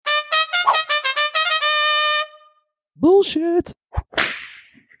Bullshit.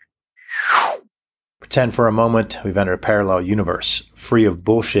 Pretend for a moment we've entered a parallel universe, free of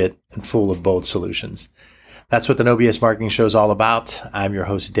bullshit and full of bold solutions. That's what the No BS Marketing Show is all about. I'm your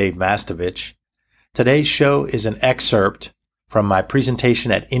host, Dave Mastovich. Today's show is an excerpt from my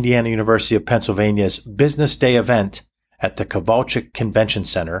presentation at Indiana University of Pennsylvania's Business Day event at the Kovalchik Convention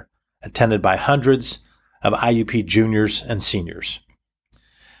Center, attended by hundreds of IUP juniors and seniors.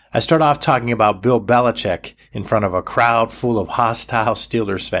 I start off talking about Bill Belichick in front of a crowd full of hostile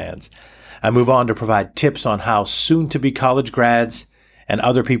Steelers fans. I move on to provide tips on how soon-to-be college grads and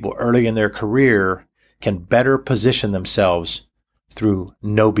other people early in their career can better position themselves through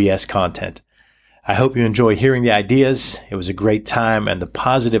no BS content. I hope you enjoy hearing the ideas. It was a great time, and the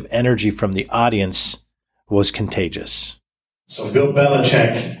positive energy from the audience was contagious. So Bill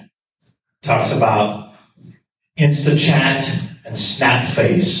Belichick talks about InstaChat and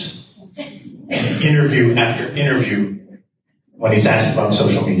Snapface in interview after interview when he's asked about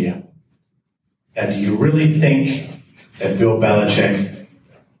social media. And do you really think that Bill Belichick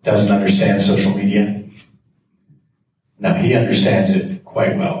doesn't understand social media? No, he understands it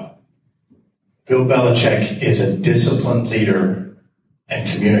quite well. Bill Belichick is a disciplined leader and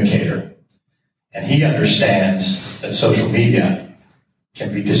communicator, and he understands that social media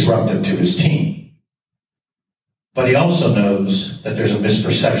can be disruptive to his team. But he also knows that there's a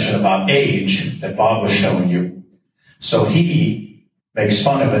misperception about age that Bob was showing you. So he makes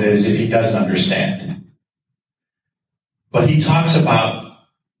fun of it as if he doesn't understand. But he talks about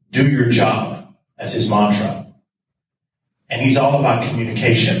do your job as his mantra. And he's all about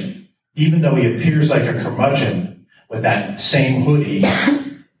communication. Even though he appears like a curmudgeon with that same hoodie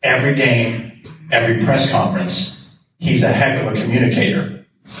every game, every press conference, he's a heck of a communicator.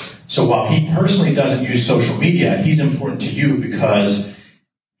 So while he personally doesn't use social media, he's important to you because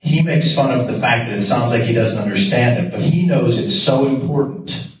he makes fun of the fact that it sounds like he doesn't understand it, but he knows it's so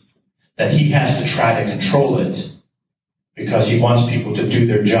important that he has to try to control it because he wants people to do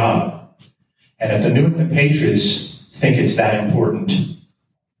their job. And if the New England Patriots think it's that important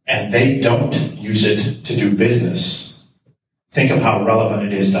and they don't use it to do business, think of how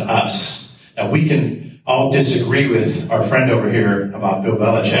relevant it is to us. Now, we can all disagree with our friend over here about Bill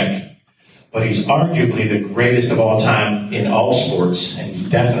Belichick, but he's arguably the greatest of all time in all sports, and he's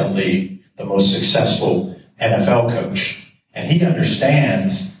definitely the most successful NFL coach. And he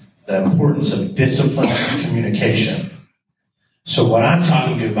understands the importance of discipline and communication. So what I'm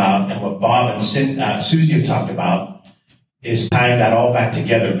talking about and what Bob and Susie have talked about is tying that all back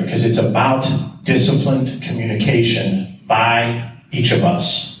together because it's about disciplined communication by each of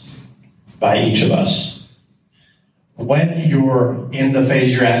us. By each of us. When you're in the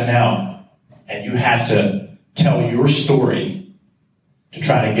phase you're at now and you have to tell your story to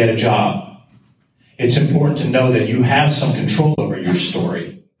try to get a job, it's important to know that you have some control over your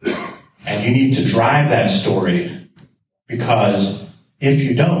story. And you need to drive that story because if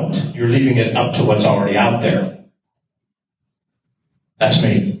you don't, you're leaving it up to what's already out there. That's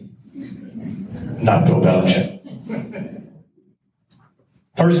me, not Bill Belichick.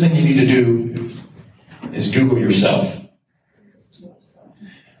 First thing you need to do is Google yourself.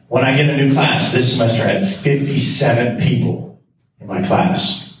 When I get a new class, this semester I had 57 people in my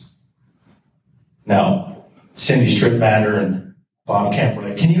class. Now, Cindy Stripmatter and Bob Kemp were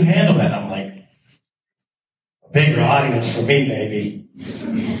like, can you handle that? I'm like, a bigger audience for me, baby.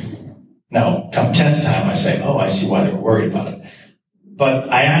 Now, come test time, I say, oh, I see why they were worried about it. But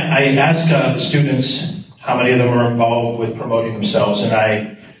I ask the students how many of them are involved with promoting themselves, and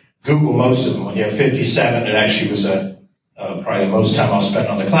I Google most of them. When you have 57, it actually was probably the most time I'll spend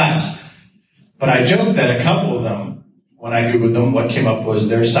on the class. But I joked that a couple of them, when I Googled them, what came up was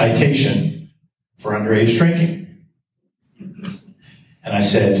their citation for underage drinking. And I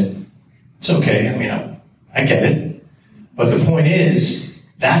said, it's okay, I mean, I get it. But the point is,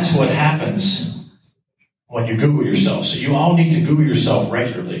 that's what happens when you Google yourself. So you all need to Google yourself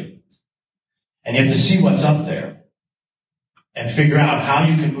regularly. And you have to see what's up there and figure out how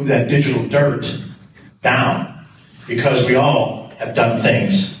you can move that digital dirt down, because we all have done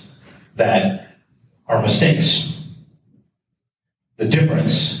things that are mistakes. The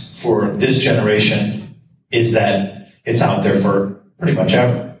difference for this generation is that it's out there for pretty much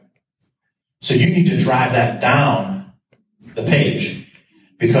ever. So you need to drive that down the page,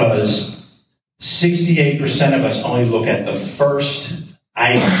 because 68% of us only look at the first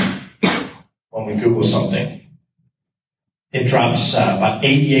item when we Google something. It drops about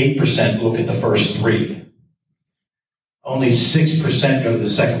 88% look at the first three. Only 6% go to the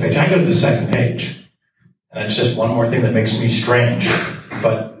second page. I go to the second page. And it's just one more thing that makes me strange.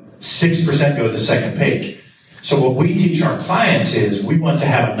 But 6% go to the second page. So what we teach our clients is we want to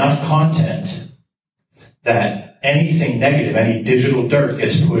have enough content that anything negative, any digital dirt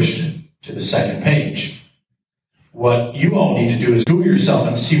gets pushed to the second page. What you all need to do is Google yourself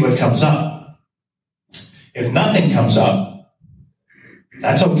and see what comes up. If nothing comes up,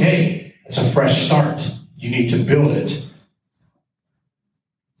 that's okay. It's a fresh start. You need to build it.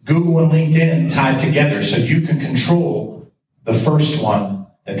 Google and LinkedIn tied together so you can control the first one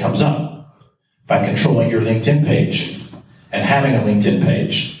that comes up by controlling your LinkedIn page and having a LinkedIn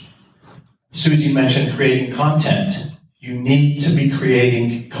page. Susie mentioned creating content. You need to be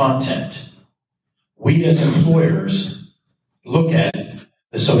creating content. We as employers look at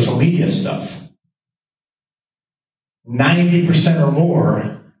the social media stuff. 90% or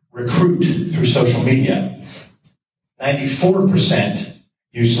more recruit through social media. 94%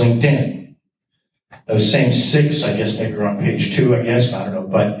 use LinkedIn. Those same 6, I guess maybe we're on page 2, I guess, I don't know,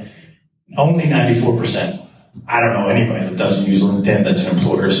 but only 94%. I don't know anybody that doesn't use LinkedIn that's an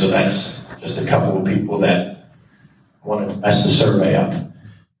employer, so that's just a couple of people that wanted to mess the survey up.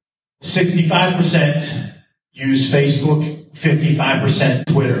 65% use Facebook, 55%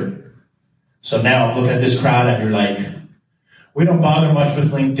 Twitter. So now look at this crowd and you're like, we don't bother much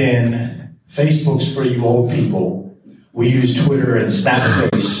with LinkedIn. Facebook's for you old people. We use Twitter and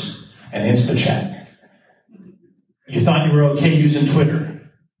Snapface and InstaChat. You thought you were okay using Twitter.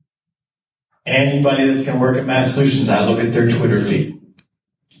 Anybody that's going to work at Mass Solutions, I look at their Twitter feed.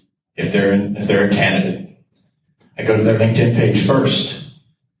 If they're a candidate, I go to their LinkedIn page first.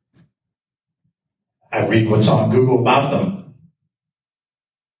 I read what's on Google about them.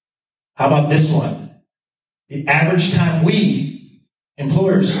 How about this one? The average time we,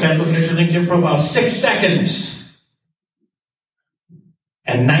 employers, spend looking at your LinkedIn profile, 6 seconds.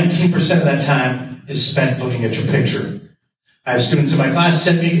 And 19% of that time is spent looking at your picture. I have students in my class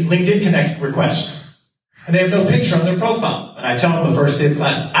send me LinkedIn Connect requests, and they have no picture on their profile. And I tell them the first day of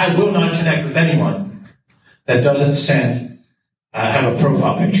class, I will not connect with anyone that doesn't have a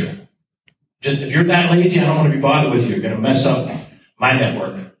profile picture. Just if you're that lazy, I don't want to be bothered with you. You're going to mess up my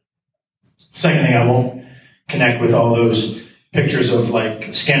network. Second thing, I won't connect with all those pictures of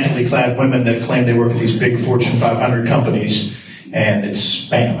like scantily clad women that claim they work at these big Fortune 500 companies, and it's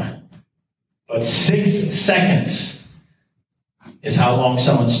spam. But 6 seconds is how long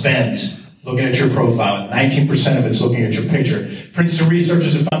someone spends looking at your profile. 19% of it's looking at your picture. Princeton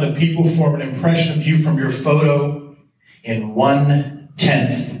researchers have found that people form an impression of you from your photo in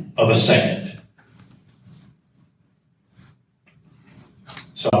 1/10 of a second.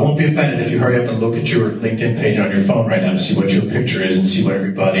 So I won't be offended if you hurry up and look at your LinkedIn page on your phone right now to see what your picture is and see what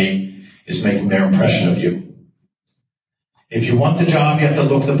everybody is making their impression of you. If you want the job, you have to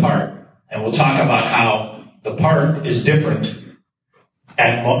look the part. And we'll talk about how the part is different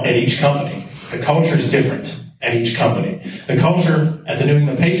at each company. The culture is different at each company. The culture at the New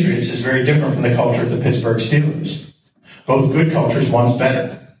England Patriots is very different from the culture at the Pittsburgh Steelers. Both good cultures, one's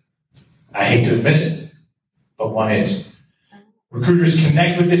better. I hate to admit it, but one is. Recruiters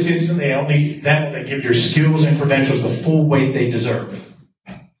connect with this instantly, only then will they give your skills and credentials the full weight they deserve.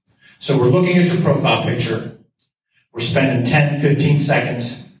 So we're looking at your profile picture. We're spending 10, 15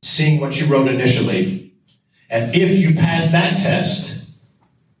 seconds seeing what you wrote initially. And if you pass that test,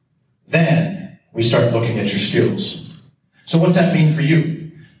 then we start looking at your skills. So what's that mean for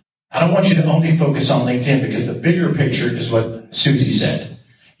you? I don't want you to only focus on LinkedIn because the bigger picture is what Susie said.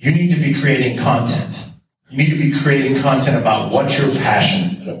 You need to be creating content. You need to be creating content about what you're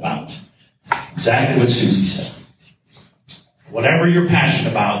passionate about. Exactly what Susie said. Whatever you're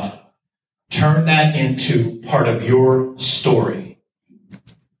passionate about, turn that into part of your story.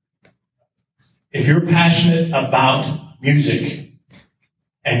 If you're passionate about music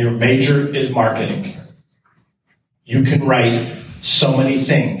and your major is marketing, you can write so many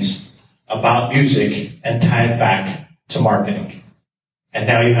things about music and tie it back to marketing. And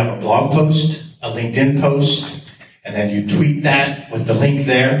now you have a blog post, a LinkedIn post, and then you tweet that with the link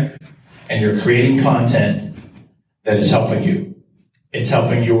there, and you're creating content that is helping you. It's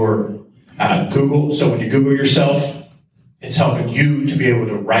helping your Google. So when you Google yourself, it's helping you to be able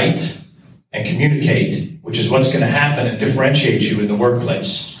to write and communicate, which is what's going to happen and differentiate you in the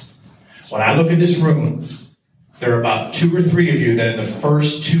workplace. When I look at this room, there are about 2 or 3 of you that in the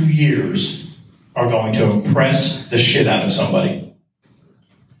first 2 years are going to impress the shit out of somebody.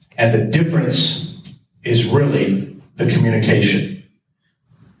 And the difference is really the communication.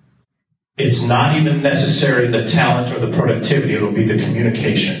 It's not even necessarily the talent or the productivity, it'll be the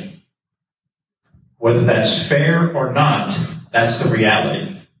communication. Whether that's fair or not, that's the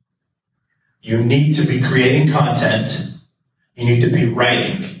reality. You need to be creating content, you need to be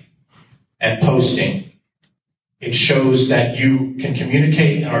writing and posting It shows that you can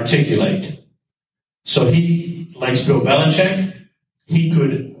communicate and articulate. So he likes Bill Belichick. He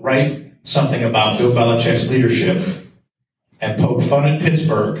could write something about Bill Belichick's leadership and poke fun at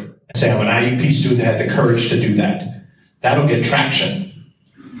Pittsburgh and say, I'm an IUP student that had the courage to do that. That'll get traction.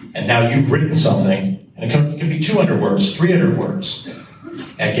 And now you've written something, and it can be 200 words, 300 words.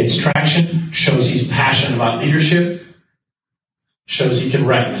 That gets traction, shows he's passionate about leadership, shows he can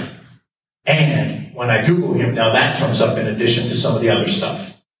write. And when I Google him, now that comes up in addition to some of the other stuff.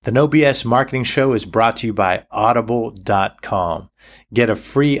 The No BS Marketing Show is brought to you by Audible.com. Get a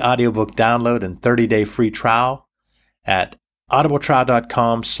free audiobook download and 30-day free trial at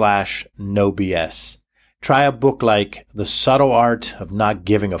audibletrial.com/nobs. Try a book like The Subtle Art of Not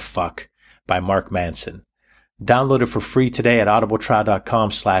Giving a Fuck by Mark Manson. Download it for free today at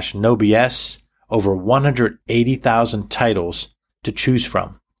audibletrial.com/nobs. Over 180,000 titles to choose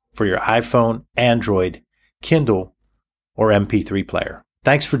from for your iPhone, Android, Kindle, or MP3 player.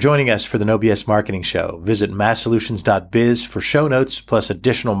 Thanks for joining us for the No BS Marketing Show. Visit masssolutions.biz for show notes plus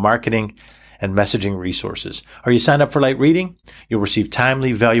additional marketing and messaging resources. Are you signed up for light reading? You'll receive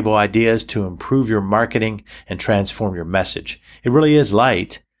timely, valuable ideas to improve your marketing and transform your message. It really is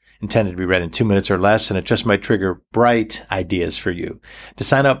light, intended to be read in 2 minutes or less, and it just might trigger bright ideas for you. To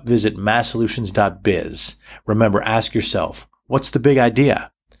sign up, visit masssolutions.biz. Remember, ask yourself, what's the big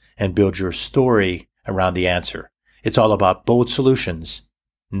idea? And build your story around the answer. It's all about bold solutions,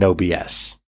 no BS.